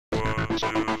Hey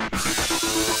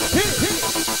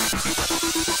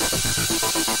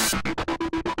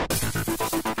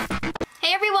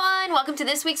everyone, welcome to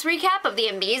this week's recap of The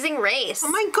Amazing Race. Oh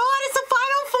my god, it's the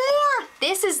final 4!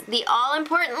 This is the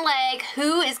all-important leg.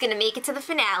 Who is going to make it to the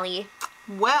finale?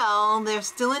 Well, they're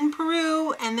still in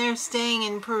Peru, and they're staying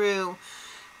in Peru.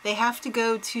 They have to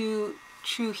go to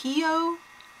Trujillo,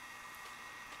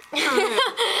 Peru.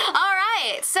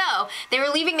 Alright, so they were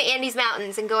leaving the Andes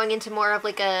Mountains and going into more of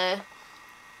like a...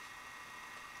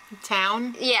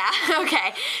 town? Yeah,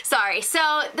 okay. Sorry.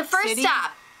 So the first City?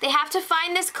 stop, they have to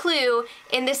find this clue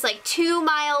in this like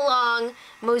 2-mile-long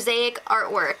mosaic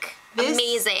artwork. This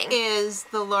Amazing. is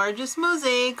the largest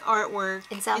mosaic artwork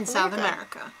In South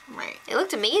America. Right. It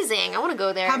looked amazing. I want to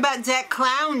go there. How about that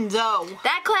clown, though?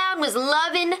 That clown was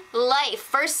loving life.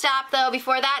 First stop, though,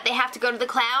 before that, they have to go to the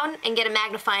clown and get a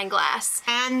magnifying glass.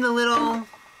 And the little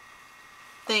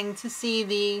thing to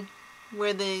see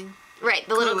where the... Right,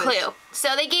 the little clue.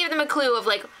 So they gave them a clue of,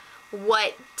 like,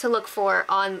 what to look for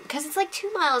on... Because it's, like,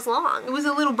 2 miles long. It was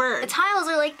a little bird. The tiles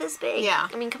are, like, this big. Yeah.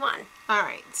 I mean, come on. All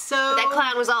right, so... That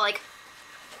clown was all, like...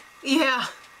 Yeah,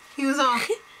 he was all...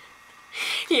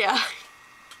 Yeah.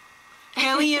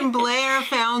 Haley and Blair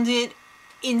found it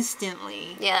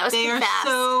instantly. Yeah, that was They pretty are fast.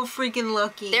 so freaking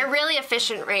lucky. They're really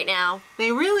efficient right now.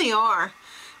 They really are.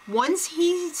 Once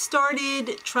he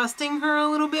started trusting her a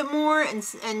little bit more and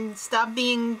stopped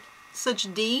being such a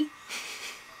D,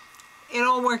 it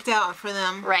all worked out for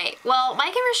them. Right. Well,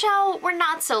 Mike and Rochelle were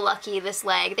not so lucky this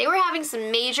leg. They were having some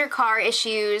major car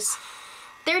issues.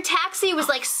 Their taxi was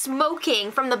like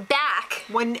smoking from the back.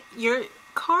 When your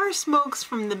car smokes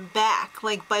from the back,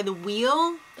 like by the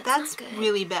wheel, that's not good.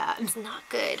 really bad. It's not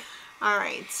good. All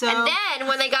right, so... And then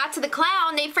when they got to the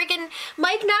clown, Mike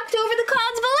knocked over the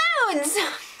clown's balloons.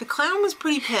 The clown was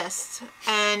pretty pissed,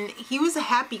 and he was a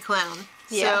happy clown.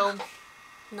 Yeah. So...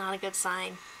 Not a good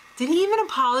sign. Did he even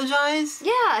apologize?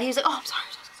 Yeah, he was like, oh, I'm sorry.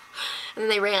 And then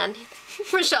they ran.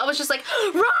 Rochelle was just like,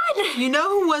 run! You know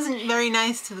who wasn't very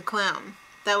nice to the clown?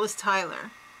 That was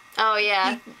Tyler. Oh,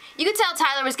 yeah. You could tell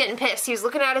Tyler was getting pissed. He was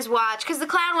looking at his watch, because the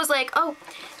clown was like, oh,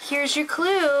 here's your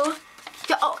clue.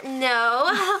 Oh,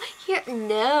 no. Here,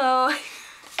 no.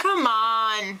 Come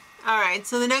on. All right,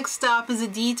 so the next stop is a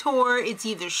detour. It's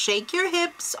either shake your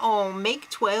hips or make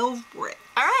 12 bricks.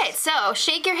 All right, so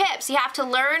shake your hips. You have to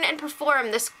learn and perform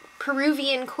this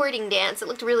Peruvian courting dance. It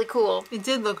looked really cool. It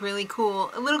did look really cool.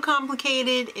 A little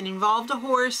complicated. It involved a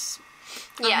horse.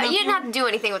 Yeah, you didn't have to do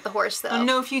anything with the horse, though. I don't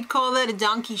know if you'd call that a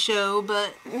donkey show,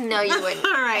 but... No, you wouldn't.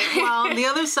 All right, well, the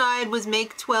other side was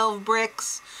make 12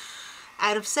 bricks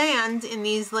out of sand in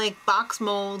these, like, box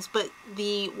molds, but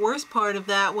the worst part of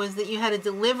that was that you had to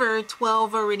deliver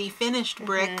 12 already finished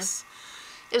bricks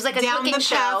It was like a down cooking the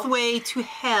show. pathway to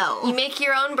hell. You make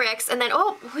your own bricks, and then,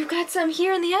 oh, we've got some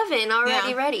here in the oven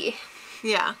already ready.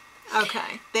 Yeah,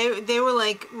 okay. They were,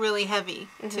 like, really heavy,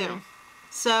 too.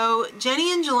 So,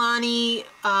 Jenny and Jelani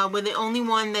were the only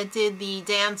one that did the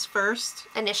dance first.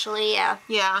 Initially, yeah.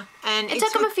 Yeah, and It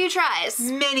took them a few tries.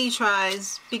 many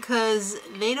tries because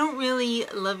they don't really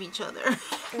love each other.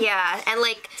 Yeah, and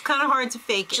like... It's kind of hard to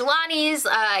fake it. Jelani's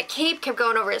cape kept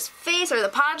going over his face, or the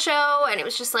poncho, and it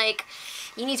was just like,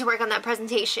 you need to work on that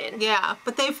presentation. Yeah,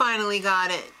 but they finally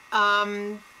got it.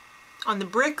 On the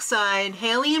brick side,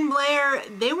 Haley and Blair,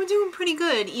 they were doing pretty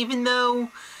good, even though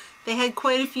they had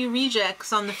quite a few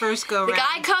rejects on the first go-round. The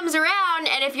guy comes around,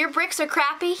 and if your bricks are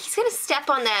crappy, he's gonna step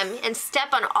on them and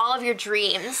step on all of your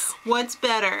dreams. What's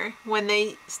better, when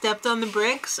they stepped on the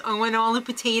bricks or when all the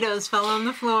potatoes fell on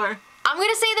the floor? I'm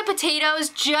gonna say the potatoes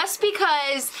just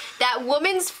because that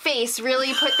woman's face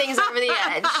really put things over the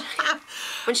edge.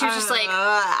 When she was just like...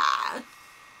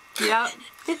 Yep.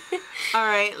 All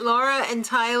right, Laura and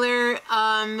Tyler,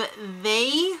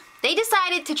 They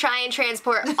decided to try and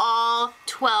transport all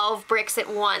 12 bricks at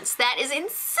once. That is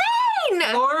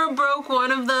insane! Laura broke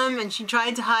one of them and she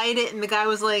tried to hide it and the guy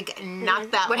was like,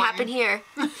 not that one. What happened here?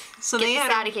 So Get they this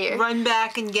had outta to here. run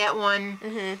back and get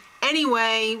one.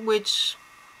 Anyway, which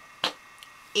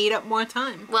ate up more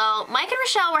time. Well, Mike and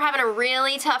Rochelle were having a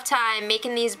really tough time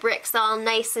making these bricks all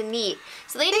nice and neat.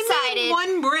 So they decided... They made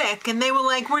one brick and they were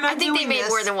like, we're not doing this. I think they made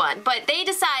more than one. But they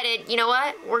decided, you know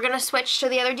what? We're going to switch to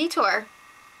the other detour.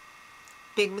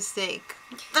 Big mistake.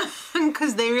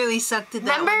 Because they really sucked at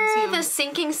that one, too. Remember the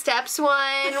sinking steps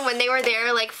one when they were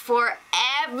there, like, forever?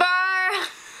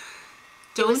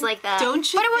 It was like that.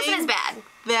 Don't you But it wasn't as think bad.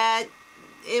 that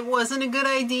it wasn't a good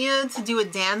idea to do a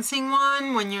dancing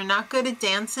one when you're not good at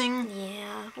dancing?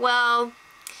 Yeah. Well,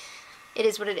 it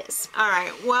is what it is. All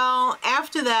right. Well,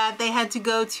 after that, they had to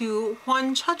go to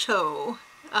Huanchacho.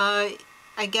 I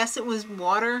guess it was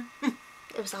water.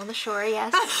 It was on the shore,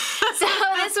 yes. So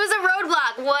this was a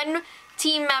roadblock. One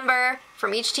team member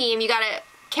from each team, you gotta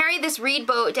carry this reed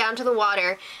boat down to the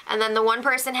water, and then the one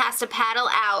person has to paddle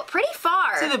out pretty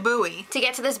far. To the buoy. To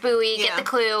get to this buoy, Yeah. get the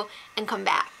clue, and come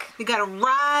back. You gotta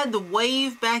ride the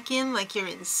wave back in like you're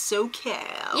in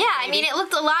SoCal. Yeah, I mean, it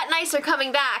looked a lot nicer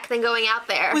coming back than going out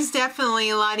there. It was definitely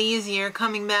a lot easier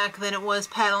coming back than it was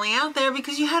paddling out there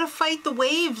because you had to fight the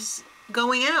waves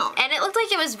going out. And it looked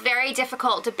like it was very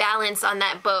difficult to balance on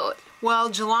that boat. Well,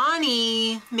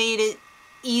 Jelani made it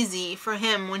easy for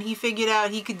him when he figured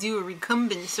out he could do a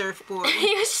recumbent surfboard.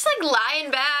 He was just like lying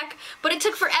back, but it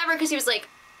took forever because he was like,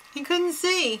 He couldn't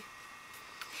see.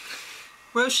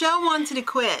 Rochelle wanted to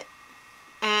quit,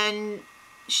 and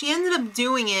she ended up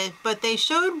doing it, but they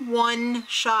showed one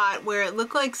shot where it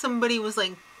looked like somebody was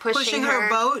like pushing her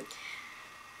boat.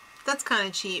 That's kind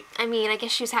of cheap. I mean, I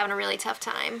guess she was having a really tough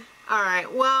time. All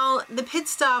right, well, the pit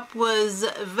stop was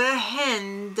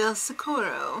Virgen del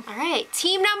Socorro. All right,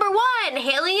 team number 1,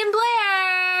 Haley and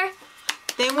Blair.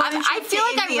 They wanted I feel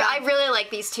like I really like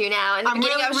these two now. In the I'm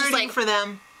beginning, really I was just rooting like, for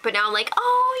them. but now I'm like,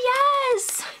 oh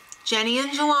yes. Jenny and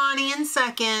Jelani in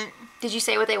second. Did you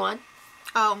say what they won?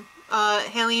 Oh,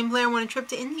 Haley and Blair won a trip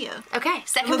to India. Okay, It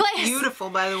second looked place. beautiful,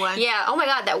 by the way. Yeah. Oh my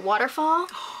God, that waterfall.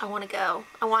 I want to go.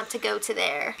 I want to go to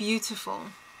there. Beautiful.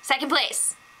 Second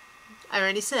place. I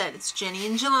already said it's Jenny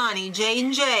and Jelani, J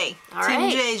and J, All Team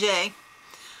right. JJ,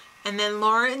 and then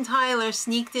Laura and Tyler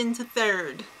sneaked into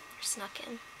third. They're snuck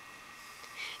in.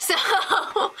 So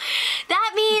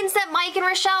that means that Mike and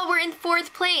Rochelle were in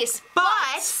 4th place,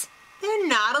 but they're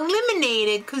not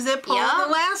eliminated because they're pulling Yep.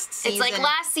 the last season. it's like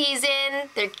last season.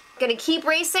 They're gonna keep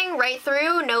racing right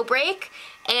through, no break,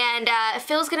 and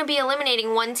Phil's gonna be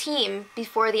eliminating one team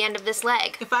before the end of this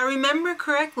leg. If I remember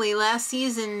correctly, last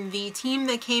season the team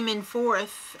that came in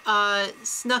 4th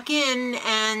snuck in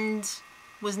and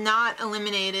was not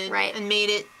eliminated, Right. and made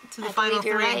it to the I final believe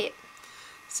you're 3. right.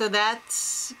 So that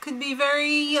could be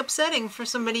very upsetting for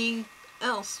somebody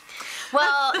else.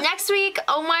 Well, next week,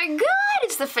 oh my God,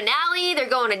 it's the finale. They're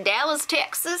going to Dallas,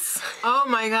 Texas. Oh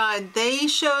my God, they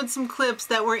showed some clips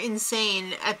that were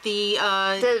insane at the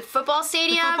Football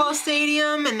stadium. football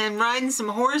stadium, and then riding some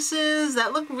horses.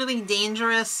 That looked really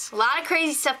dangerous. A lot of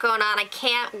crazy stuff going on. I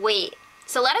can't wait.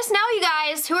 So let us know, you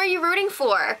guys. Who are you rooting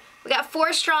for? We got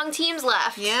 4 strong teams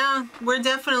left. Yeah, we're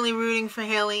definitely rooting for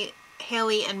Haley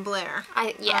and Blair.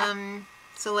 Yeah.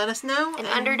 So let us know. And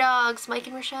underdogs, Mike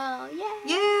and Rochelle. Yeah.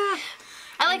 Yeah.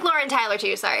 I like Laura and Tyler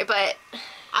too, sorry, but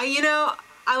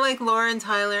I like Laura and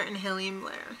Tyler and Haley and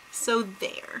Blair. So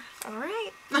there. all right.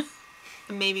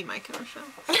 And maybe Mike and Rochelle.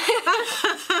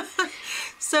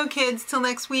 So kids, till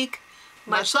next week.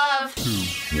 Much love.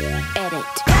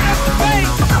 Edit.